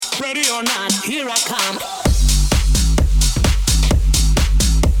Ready or not, here I come.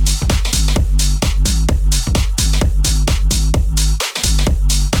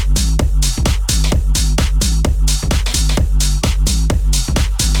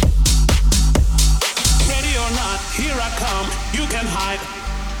 Ready or not, here I come. You can hide.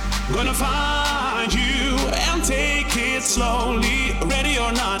 Gonna find you and take it slowly. Ready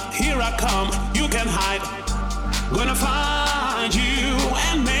or not, here I come. You can hide. Gonna find you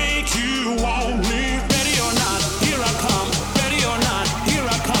and make you want me. Ready or not, here I come. Ready or not, here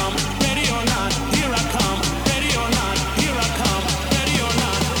I come. Ready or not, here I come. Ready or not, here I come. Ready or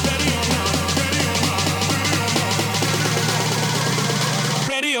not, ready or not, ready or not,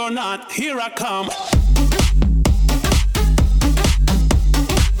 ready or not, here I come.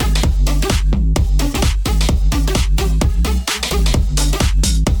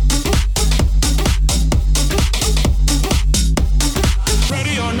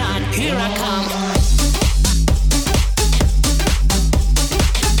 Here I come.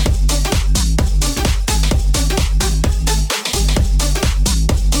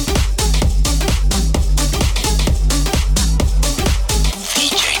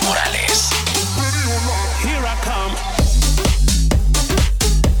 DJ Morales. Here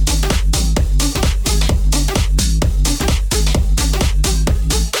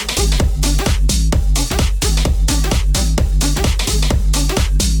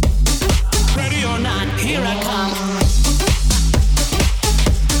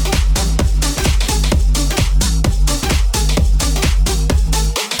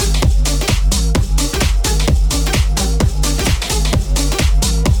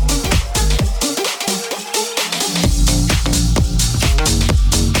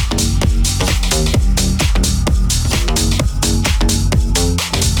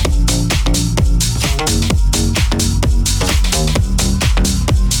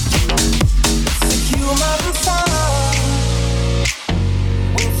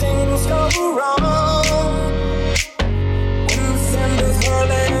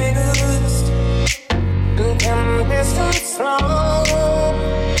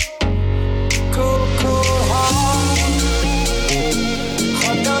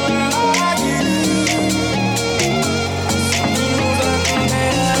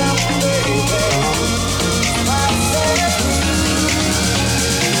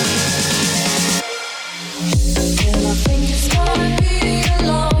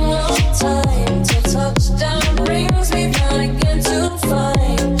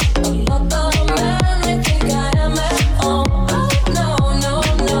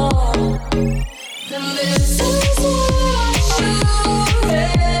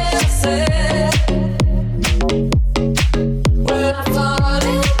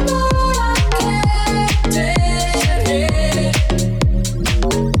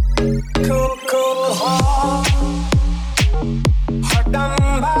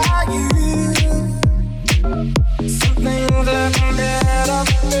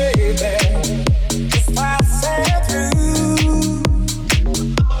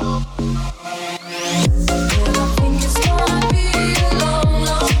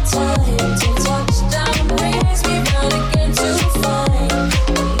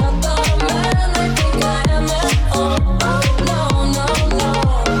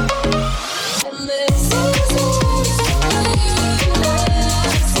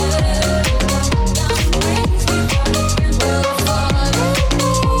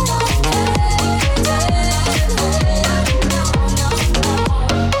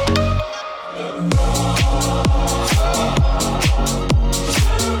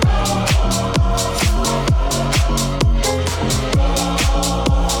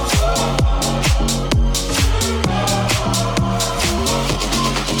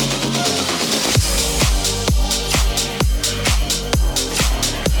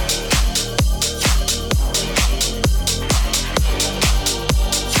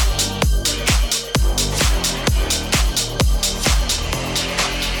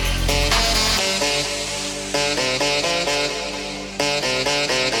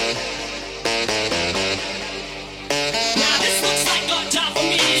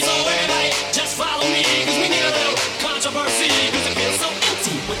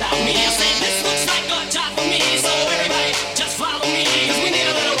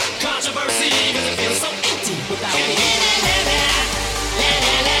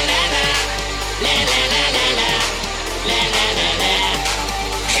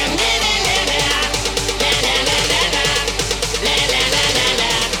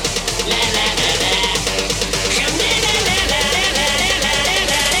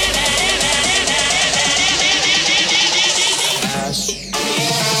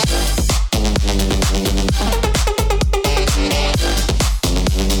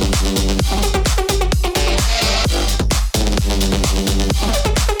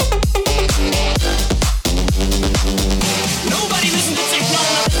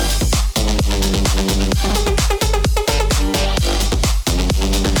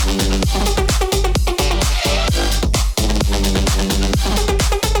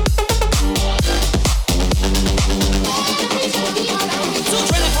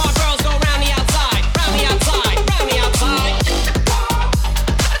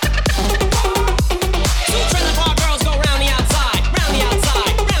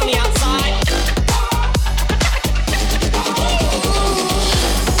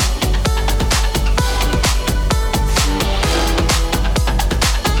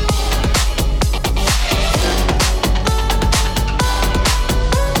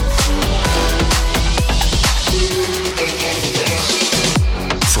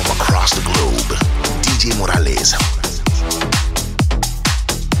DJ Morales.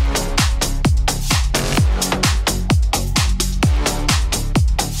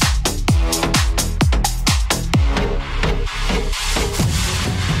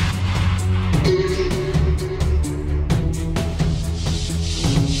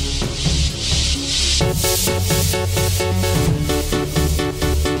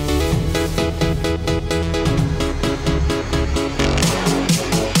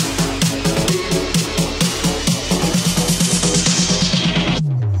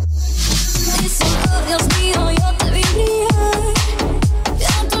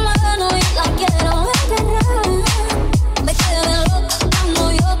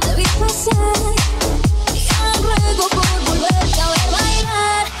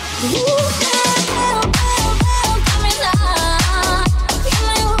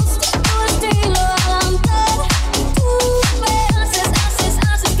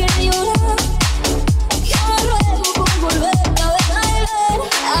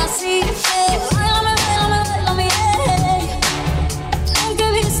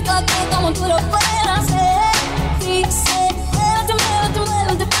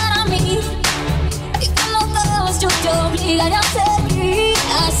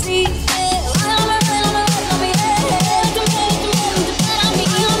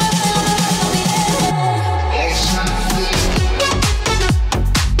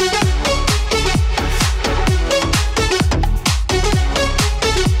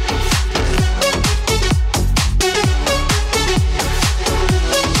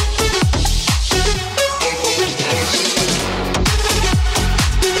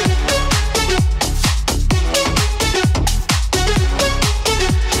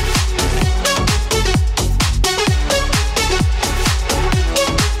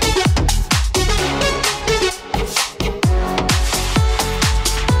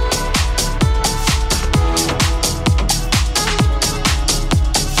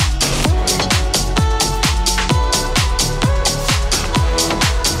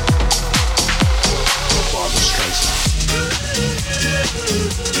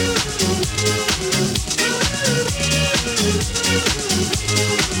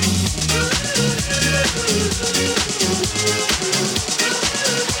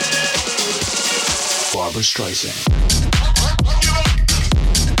 Barbra Streisand.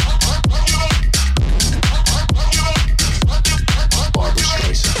 Barbra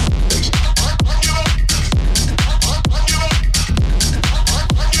Streisand.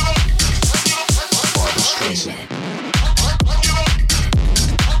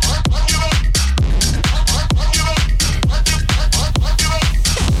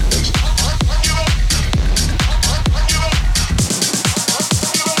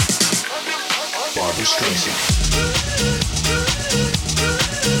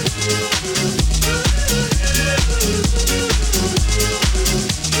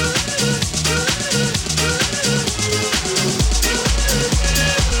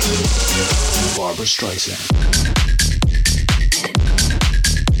 Barbra Streisand. Barbra Streisand. Barbra Streisand.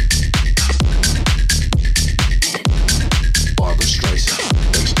 Barbra Streisand.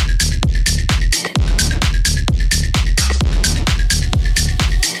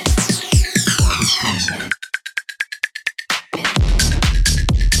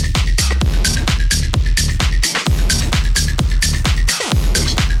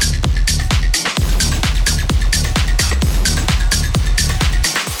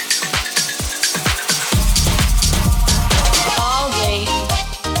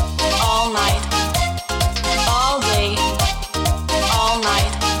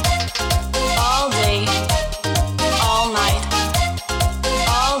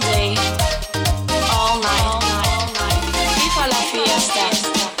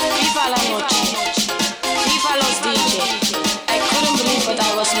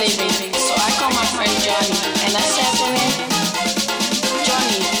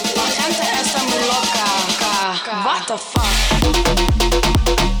 What the fuck?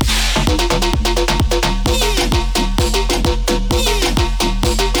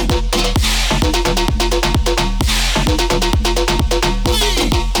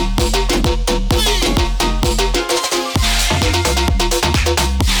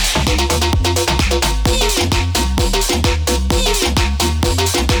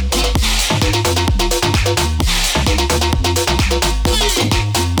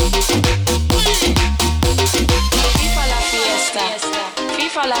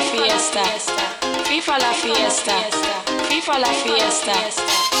 FIFA la fiesta, FIFA la fiesta.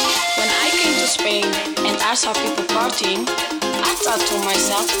 When I came to Spain and I saw people partying, I thought to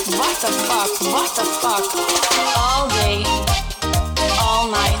myself, what the fuck, what the fuck? All day, all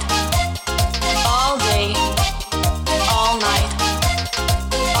night, all day,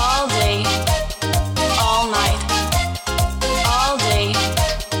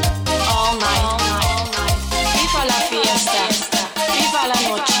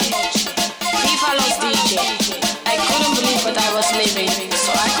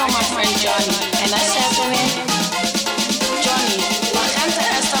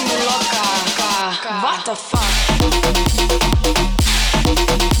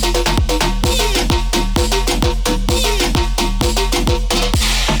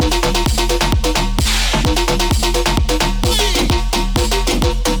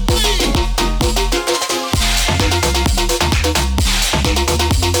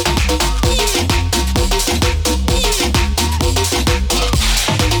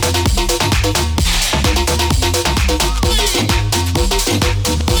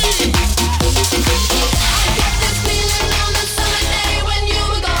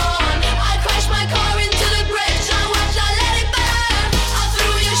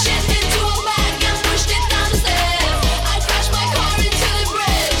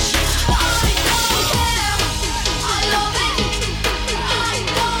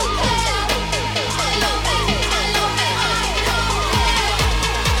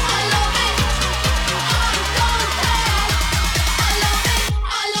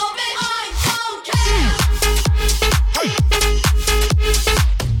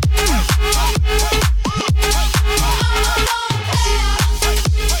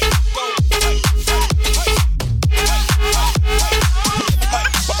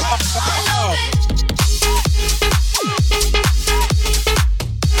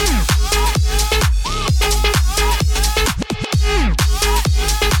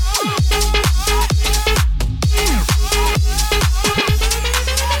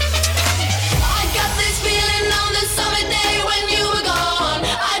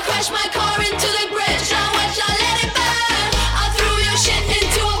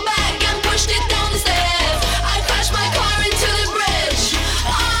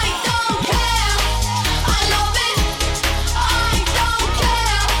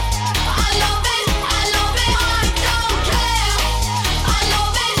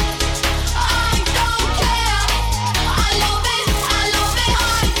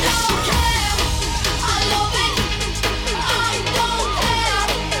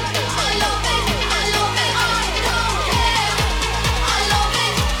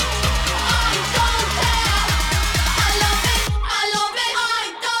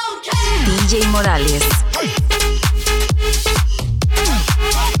 Morales.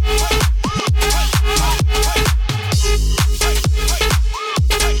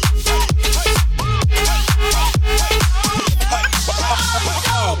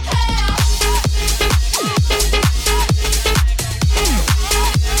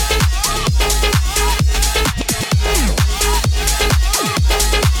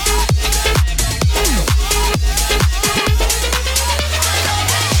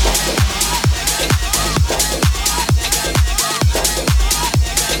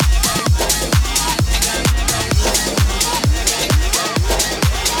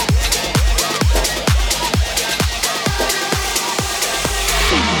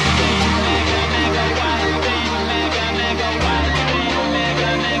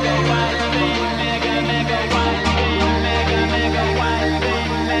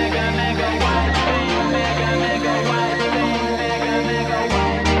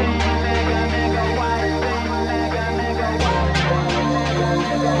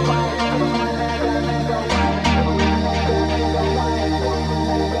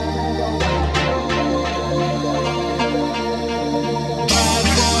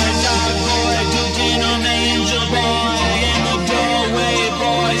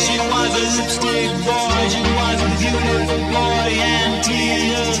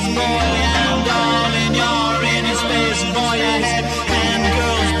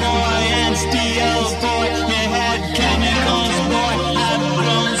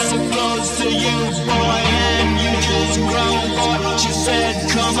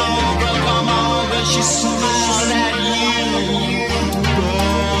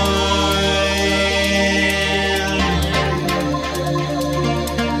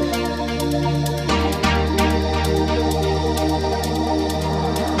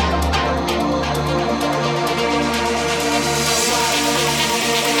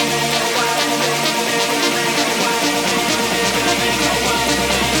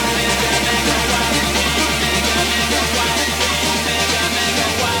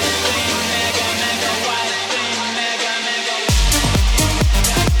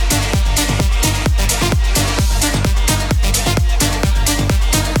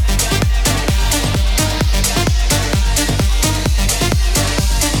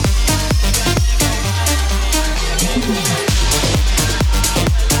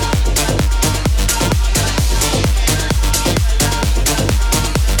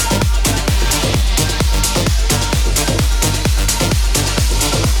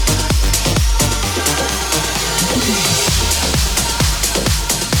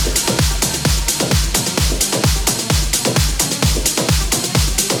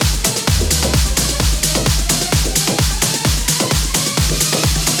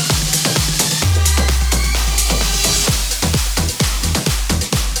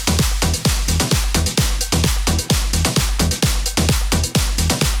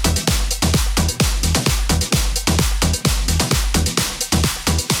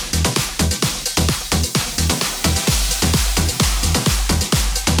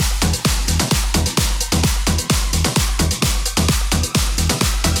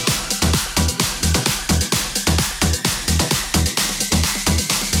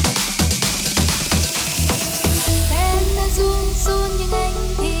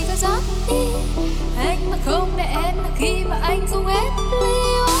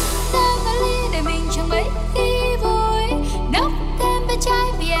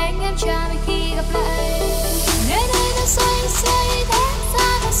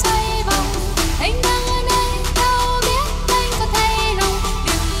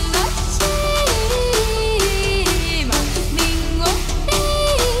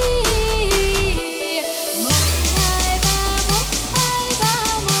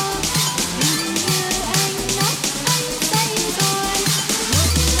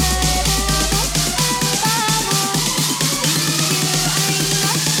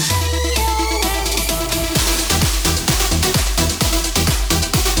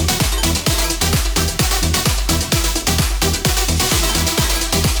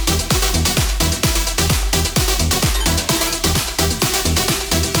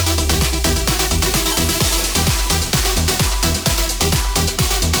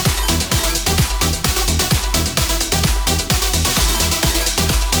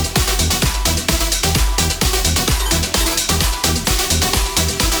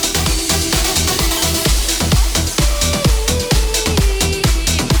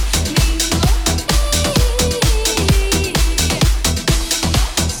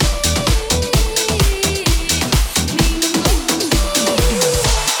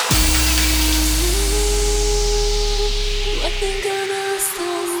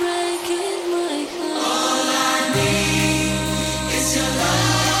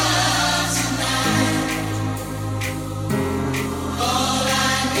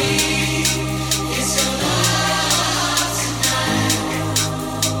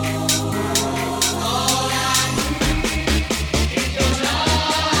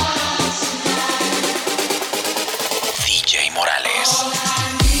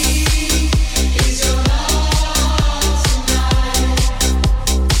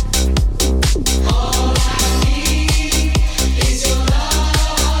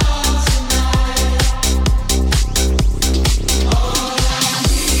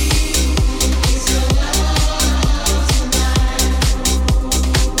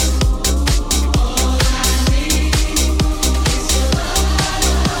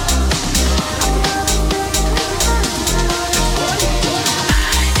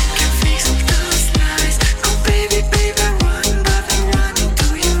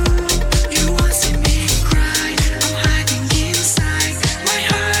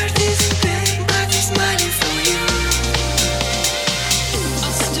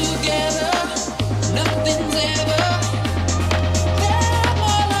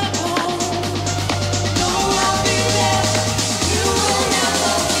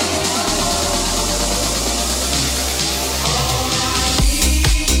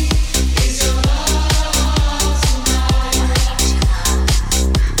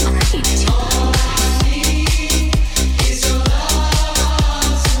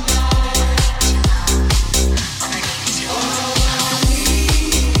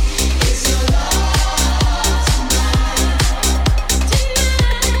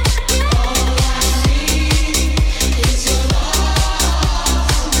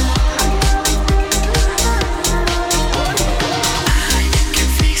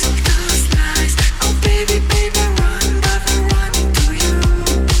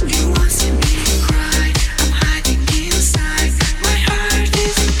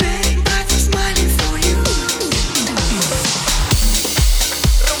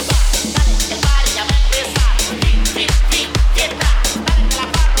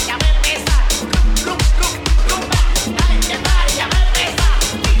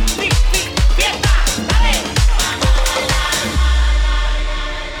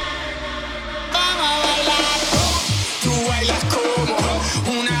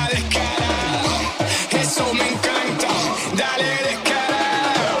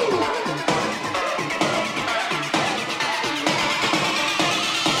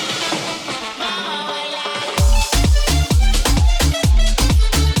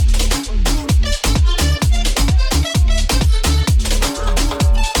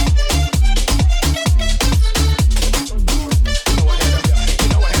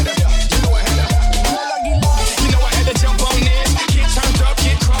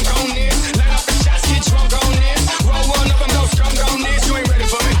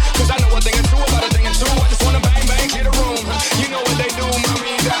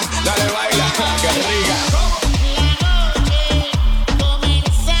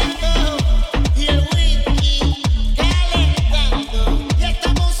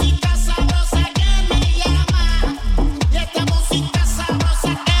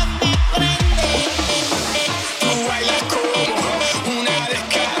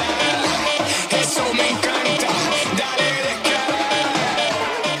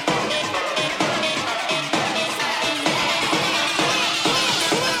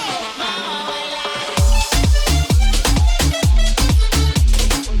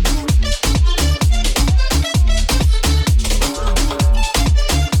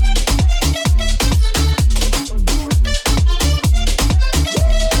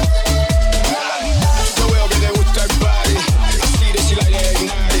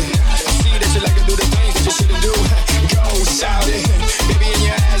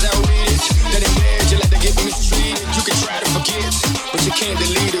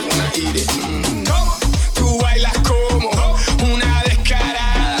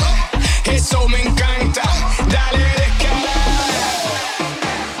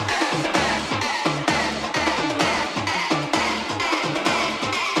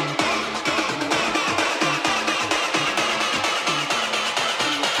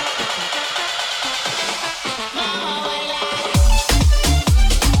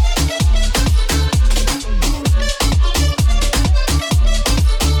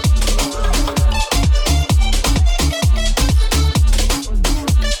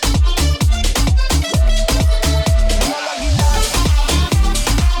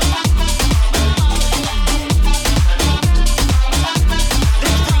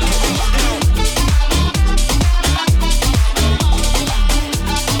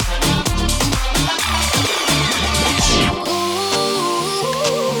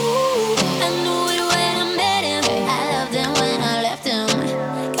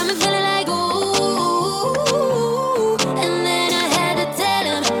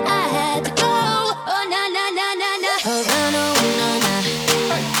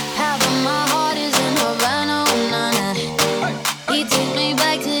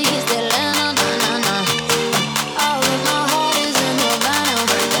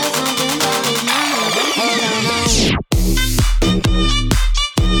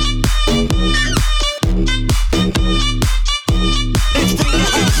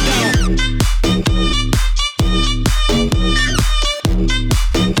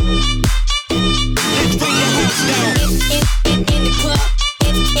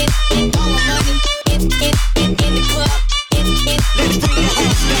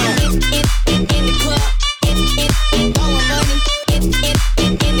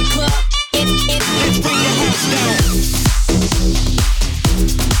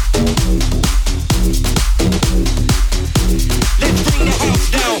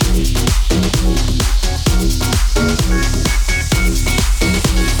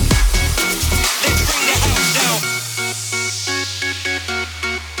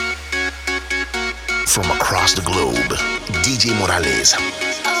 From across the globe, DJ Morales.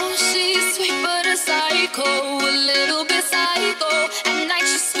 Oh, she's sweet but a psycho, a little bit psycho. At night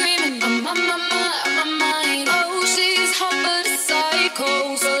she's screaming, I'm on my mind. Oh, she's hot but a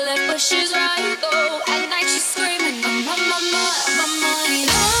psycho, so left but she's right though. At night she's screaming, I'm on my mind.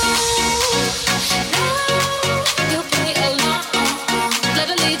 No, you'll play along, let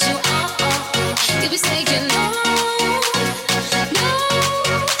her lead you on. You'll be saying no,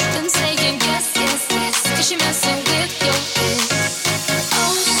 then saying yes, yes, yes, 'cause she messing with your head.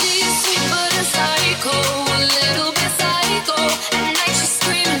 Oh, she's sweet but a psycho, a little bit psycho. At night she's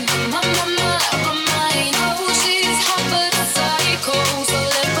screaming, my mind. Oh, she's hot but a psycho, so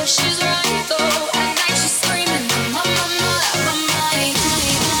left but she's right though. At night she's screaming, my mind.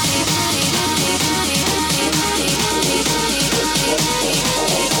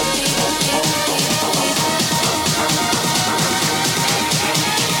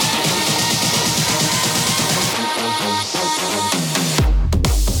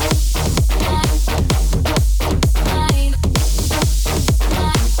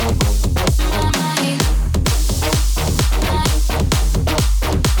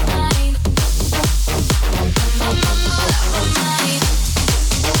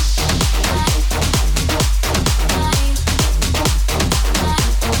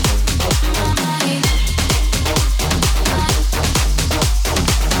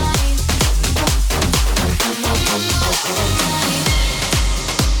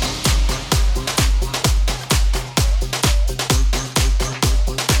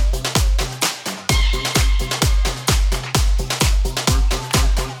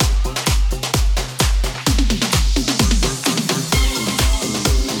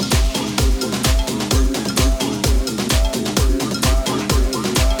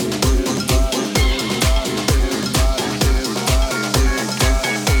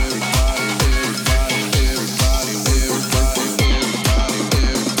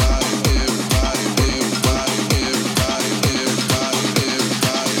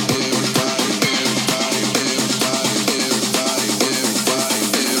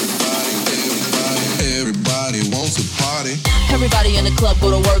 Everybody in the club go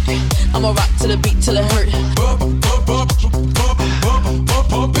to work. I'ma rock to the beat till it hurt.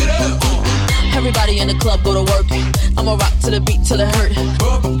 Everybody in the club go to work. I'ma rock to the beat till it hurt.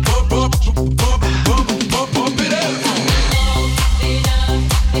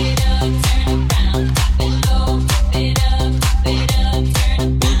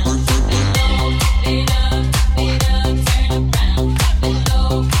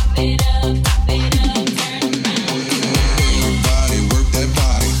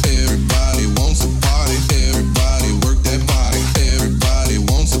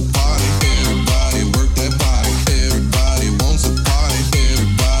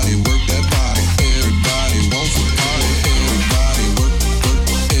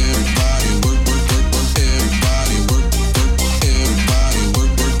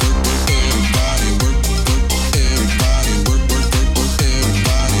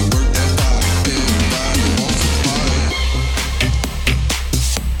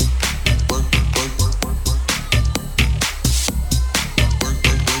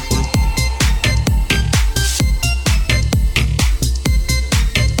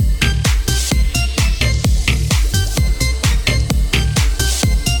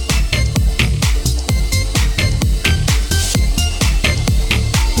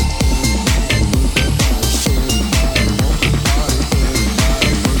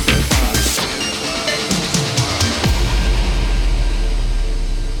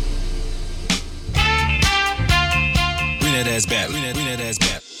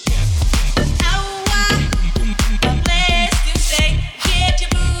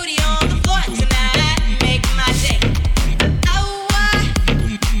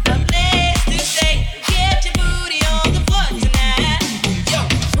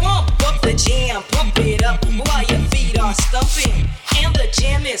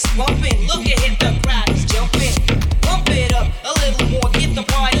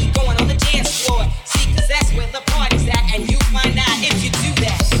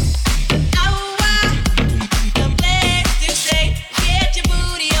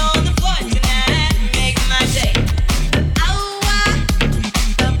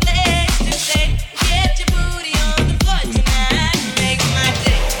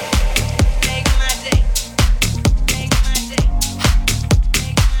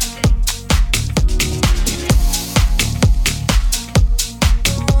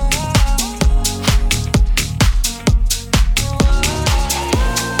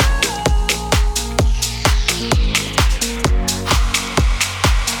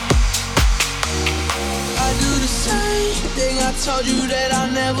 I told you that I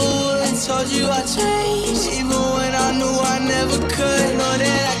never would. I told you I changed, even when I knew I never could. Know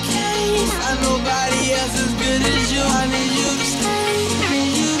that I can't find nobody else as good as you. I need you to stay,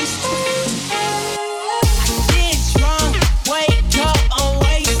 need you to stay. I get drunk, wake up, I'm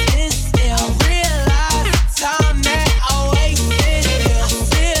wasted still. Realize the time that I wasted. I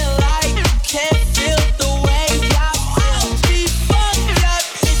feel like you can't feel the way I feel. I'll be fucked up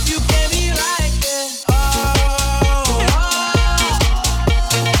if you get me like this.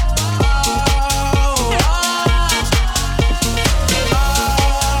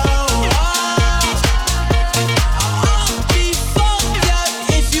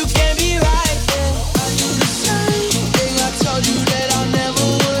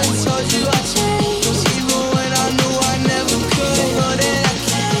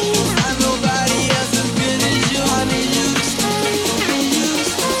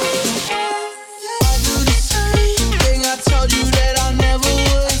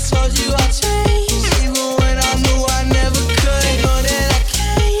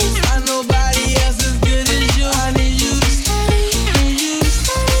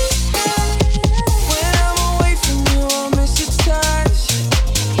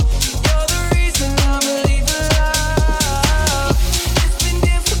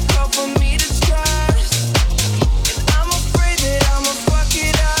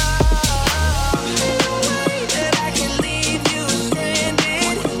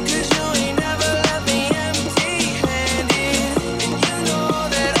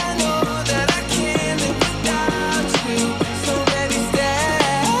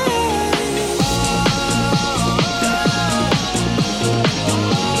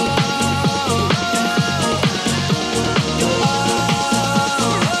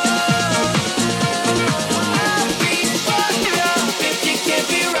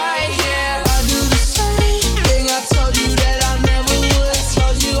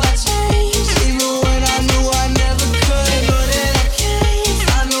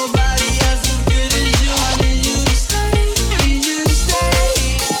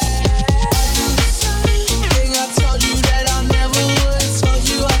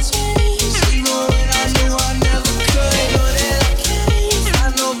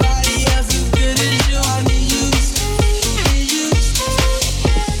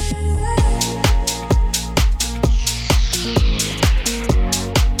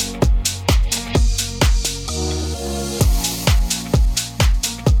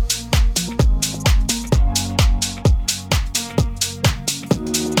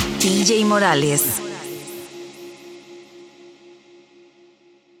 DJ Morales.